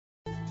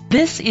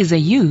This is a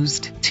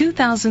used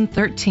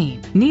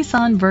 2013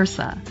 Nissan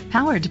Versa,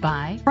 powered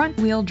by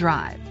front-wheel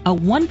drive, a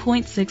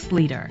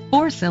 1.6-liter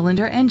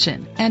four-cylinder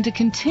engine, and a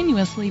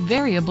continuously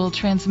variable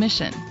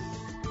transmission.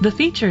 The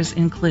features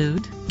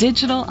include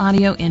digital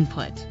audio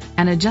input,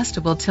 an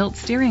adjustable tilt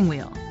steering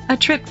wheel, a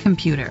trip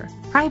computer,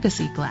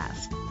 privacy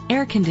glass,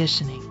 air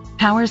conditioning,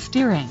 power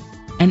steering,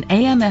 an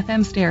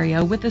AM/FM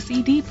stereo with a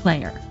CD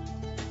player.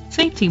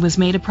 Safety was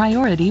made a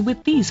priority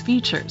with these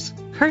features: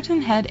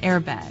 curtain head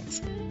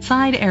airbags,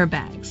 side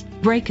airbags,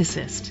 brake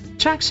assist,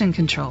 traction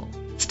control,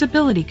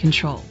 stability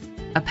control,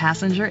 a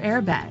passenger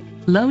airbag,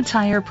 low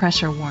tire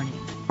pressure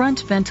warning,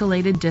 front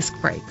ventilated disc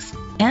brakes,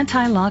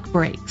 anti-lock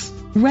brakes.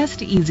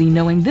 Rest easy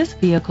knowing this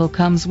vehicle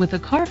comes with a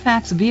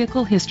Carfax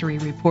Vehicle History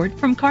Report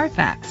from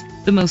Carfax,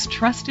 the most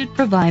trusted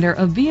provider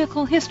of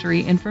vehicle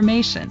history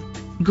information.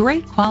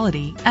 Great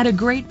quality at a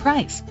great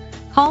price.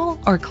 Call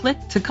or click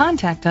to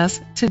contact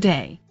us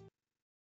today.